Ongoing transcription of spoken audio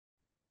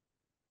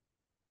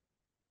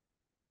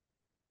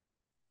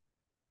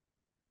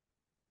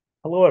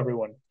Hello,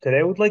 everyone. Today,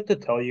 I would like to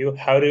tell you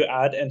how to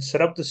add and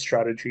set up the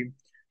strategy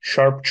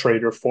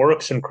SharpTrader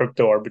Forex and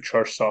Crypto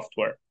Arbitrage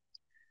Software.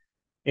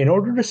 In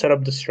order to set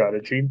up the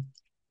strategy,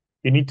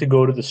 you need to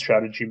go to the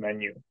strategy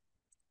menu.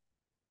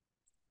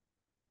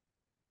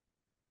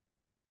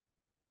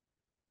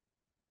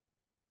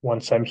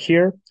 Once I'm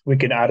here, we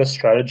can add a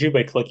strategy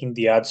by clicking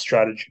the Add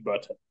Strategy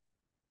button.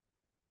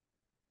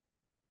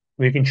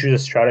 We can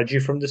choose a strategy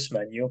from this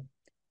menu,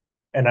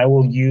 and I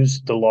will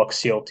use the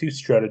LockCL2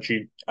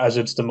 strategy as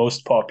it's the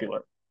most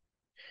popular.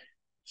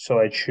 So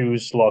I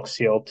choose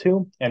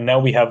LockCL2, and now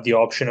we have the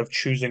option of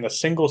choosing a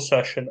single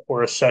session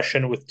or a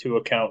session with two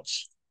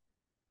accounts.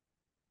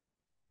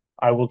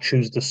 I will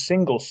choose the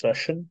single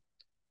session.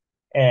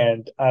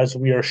 And as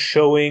we are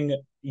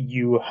showing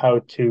you how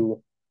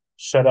to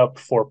set up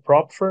for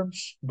prop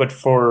firms, but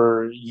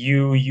for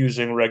you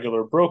using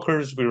regular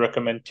brokers, we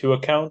recommend two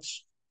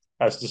accounts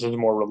as this is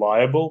more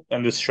reliable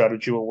and this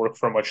strategy will work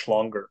for much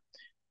longer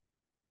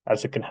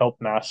as it can help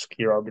mask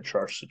your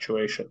arbitrage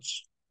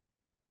situations.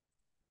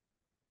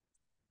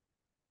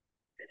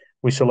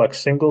 We select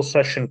single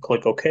session,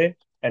 click OK,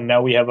 and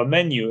now we have a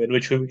menu in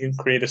which we can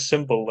create a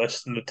symbol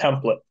list in the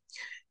template.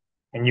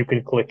 And you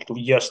can click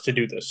yes to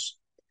do this.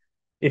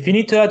 If you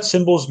need to add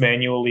symbols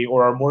manually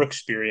or are more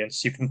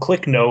experienced, you can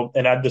click no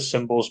and add the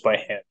symbols by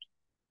hand.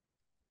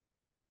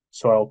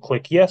 So I'll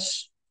click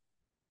yes,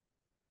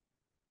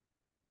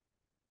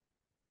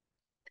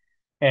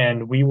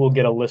 and we will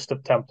get a list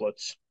of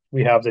templates.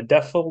 We have the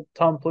default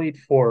template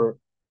for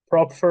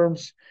prop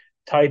firms,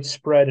 tight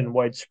spread, and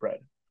wide spread.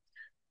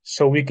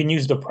 So we can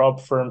use the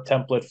prop firm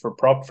template for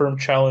prop firm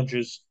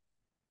challenges.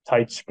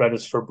 Tight spread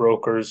is for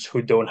brokers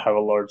who don't have a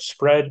large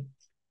spread,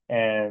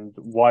 and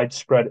wide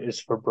spread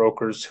is for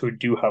brokers who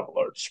do have a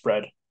large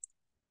spread.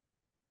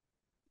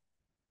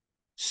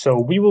 So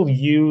we will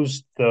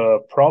use the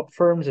prop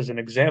firms as an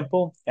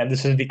example, and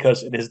this is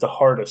because it is the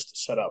hardest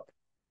to set up.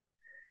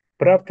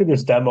 But after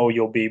this demo,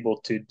 you'll be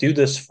able to do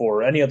this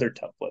for any other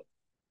template.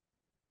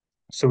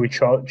 So we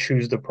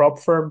choose the prop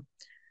firm,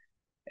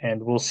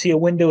 and we'll see a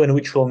window in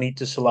which we'll need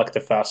to select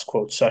a fast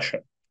quote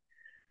session.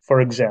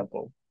 For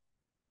example,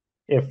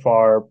 if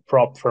our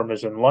prop firm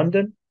is in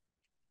London,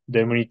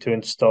 then we need to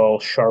install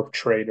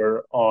SharpTrader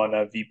on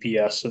a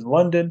VPS in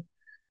London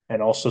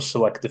and also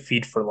select the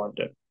feed for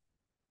London.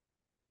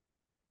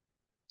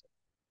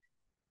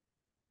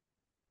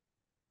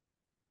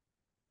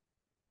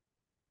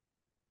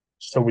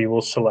 So we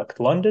will select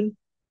London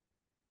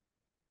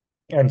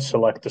and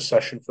select the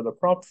session for the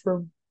prop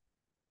firm.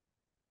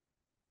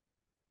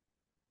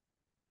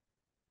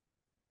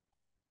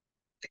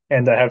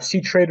 And I have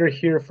CTrader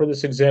here for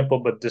this example,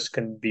 but this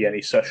can be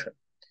any session.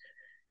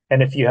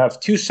 And if you have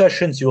two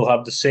sessions, you'll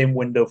have the same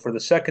window for the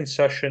second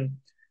session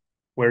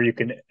where you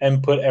can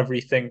input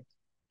everything.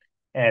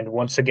 And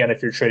once again,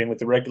 if you're trading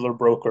with a regular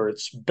broker,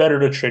 it's better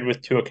to trade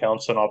with two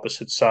accounts on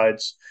opposite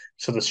sides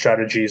so the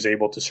strategy is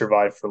able to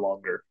survive for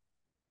longer.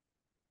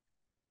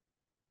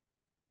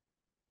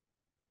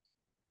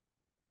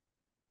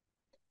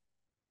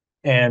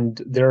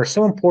 And there are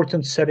some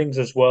important settings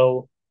as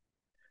well.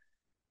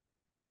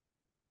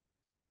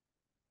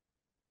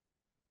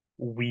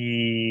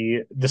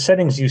 The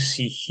settings you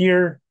see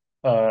here,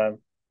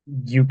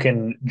 you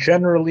can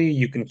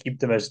keep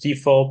them as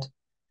default,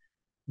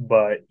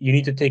 but you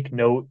need to take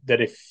note that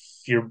if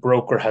your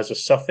broker has a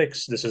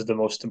suffix, this is the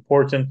most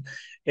important.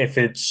 If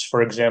it's,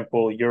 for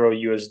example, Euro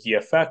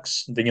USD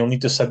FX, then you'll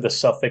need to set the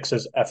suffix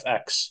as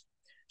FX.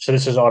 So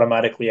this is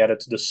automatically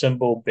added to the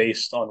symbol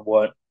based on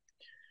what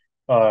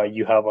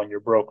you have on your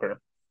broker.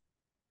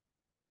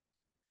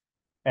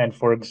 And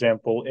for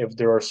example, if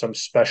there are some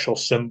special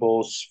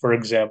symbols, for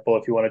example,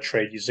 if you want to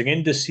trade using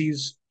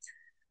indices,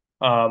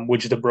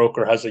 which the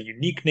broker has a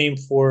unique name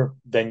for,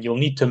 then you'll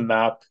need to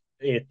map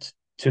it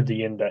to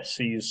the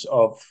indices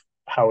of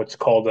how it's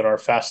called in our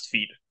fast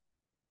feed.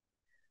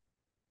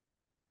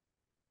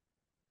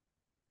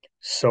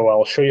 So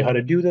I'll show you how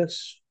to do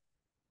this.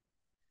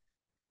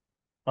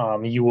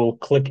 You will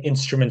click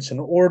Instruments and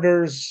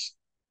Orders,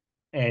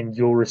 and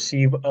you'll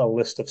receive a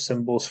list of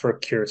symbols for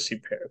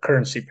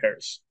currency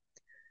pairs.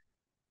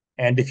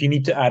 And if you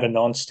need to add a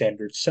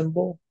non-standard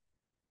symbol,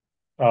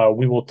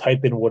 we will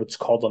type in what it's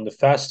called on the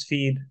fast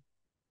feed,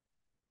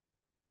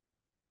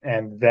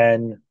 and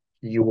then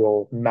you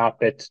will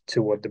map it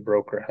to what the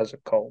broker has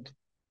it called.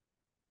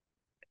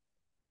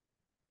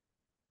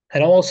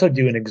 And I'll also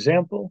do an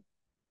example.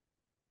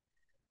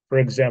 For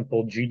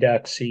example,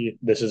 GDAXy,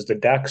 this is the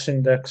DAX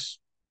index.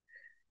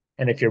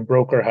 And if your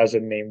broker has a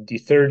name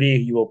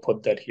D30, you will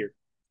put that here.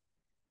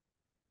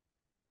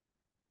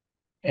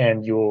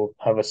 And you'll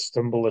have a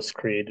symbol list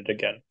created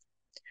again.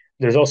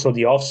 There's also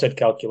the offset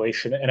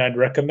calculation, and I'd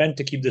recommend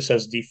to keep this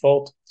as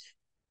default.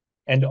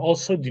 And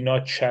also do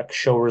not check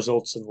show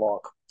results in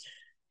log.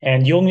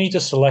 And you'll need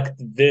to select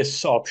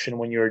this option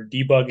when you're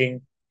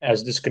debugging,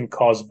 as this can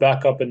cause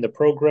backup in the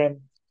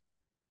program,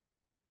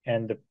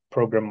 and the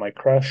program might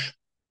crash.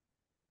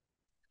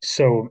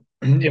 So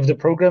if the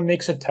program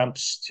makes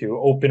attempts to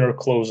open or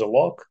close a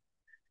lock,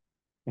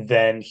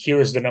 Then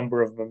here is the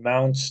number of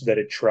amounts that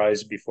it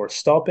tries before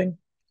stopping.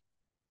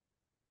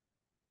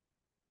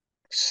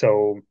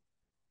 So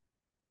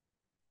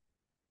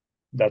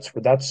that's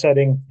for that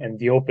setting. And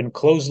the open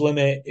close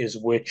limit is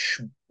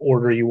which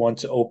order you want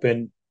to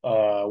open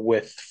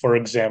with, for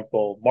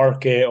example,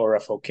 market or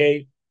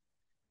FOK.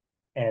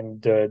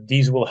 And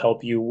these will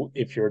help you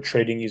if you're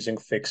trading using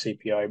fixed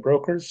API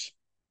brokers.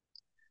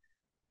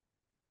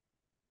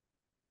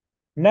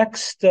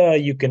 Next,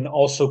 you can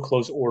also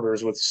close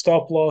orders with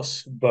stop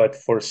loss, but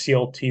for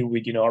CLT,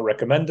 we do not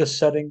recommend this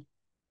setting.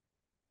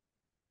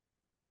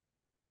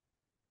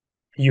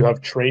 You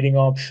have trading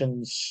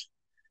options,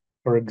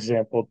 for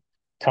example,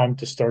 time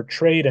to start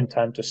trade and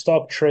time to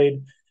stop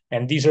trade.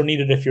 And these are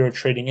needed if you're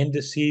trading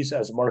indices,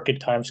 as market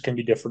times can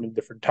be different in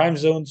different time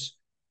zones.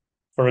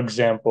 For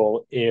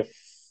example, if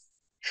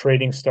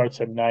trading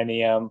starts at 9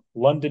 a.m.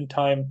 London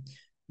time,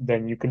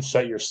 then you can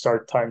set your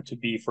start time to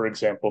be, for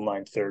example,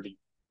 9:30.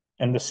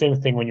 And the same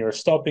thing when you're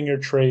stopping your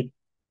trade.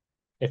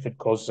 If it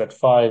closes at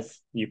 5,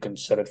 you can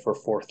set it for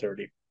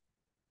 4:30.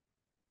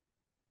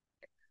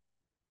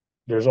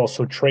 There's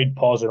also trade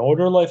pause and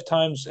order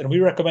lifetimes, and we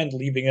recommend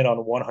leaving it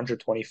on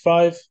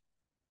 125.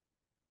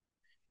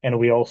 And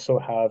we also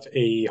have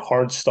a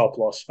hard stop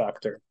loss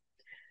factor.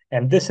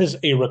 And this is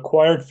a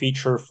required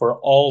feature for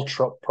all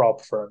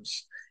prop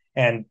firms.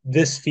 And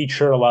this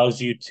feature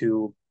allows you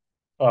to,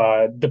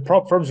 the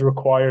prop firms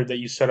require that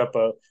you set up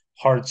a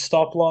hard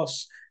stop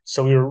loss.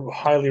 So we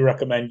highly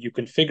recommend you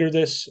configure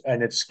this,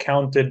 and it's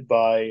counted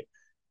by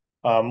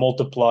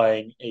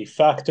multiplying a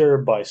factor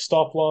by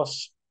stop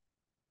loss.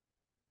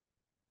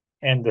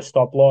 And the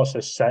stop loss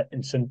is set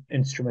in some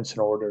instruments and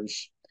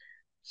orders.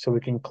 So we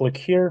can click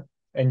here,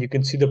 and you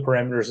can see the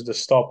parameters of the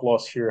stop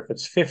loss here. If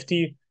it's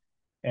 50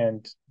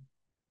 and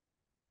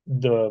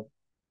the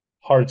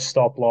hard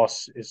stop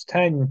loss is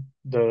 10,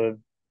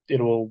 it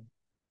will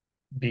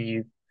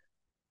be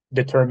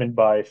determined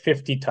by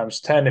 50 times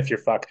 10 if your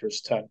factor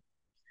is 10.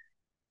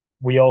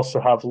 We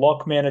also have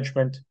lock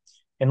management.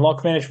 In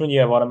lock management, you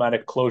have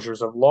automatic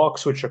closures of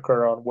locks, which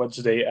occur on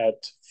Wednesday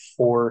at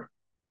 4.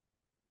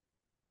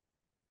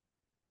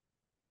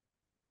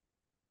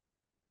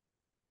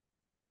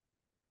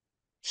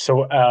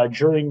 So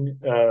during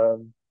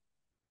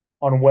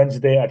on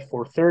Wednesday at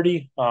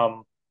 4:30,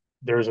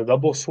 there's a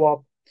double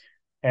swap.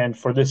 And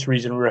for this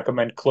reason, we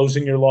recommend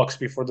closing your locks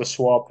before the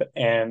swap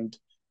and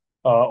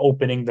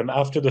opening them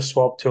after the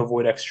swap to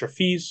avoid extra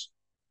fees.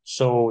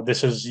 So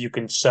this is, you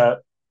can set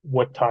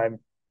what time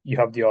you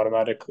have the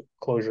automatic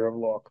closure of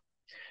lock.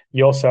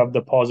 You also have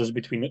the pauses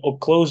between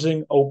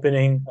closing,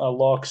 opening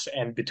locks,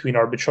 and between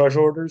arbitrage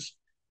orders.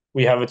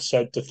 We have it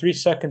set to 3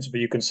 seconds,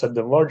 but you can set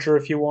them larger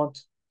if you want.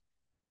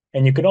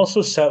 And you can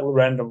also set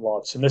random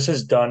lots. And this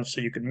is done so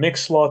you can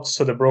mix lots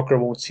so the broker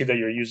won't see that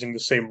you're using the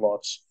same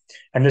lots.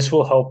 And this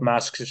will help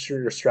mask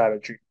your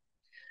strategy.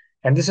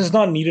 And this is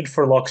not needed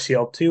for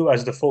LockCL2,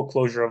 as the full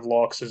closure of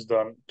locks is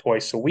done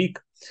twice a week.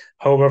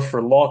 However,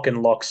 for lock and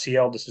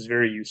LockCL, this is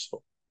very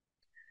useful.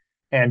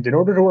 And in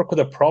order to work with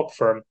a prop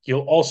firm,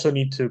 you'll also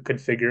need to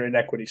configure an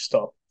equity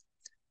stop.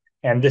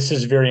 And this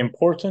is very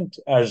important,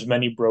 as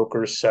many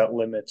brokers set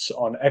limits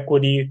on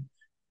equity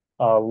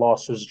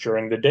losses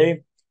during the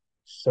day.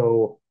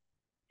 So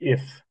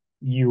if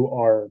you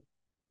are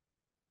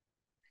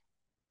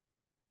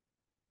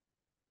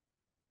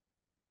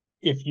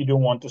if you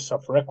don't want to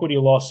suffer equity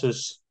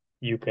losses,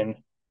 you can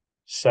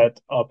set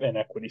up an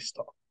equity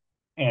stop.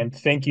 And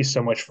thank you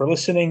so much for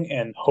listening,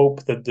 and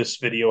hope that this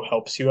video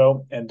helps you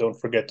out. And don't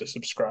forget to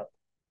subscribe.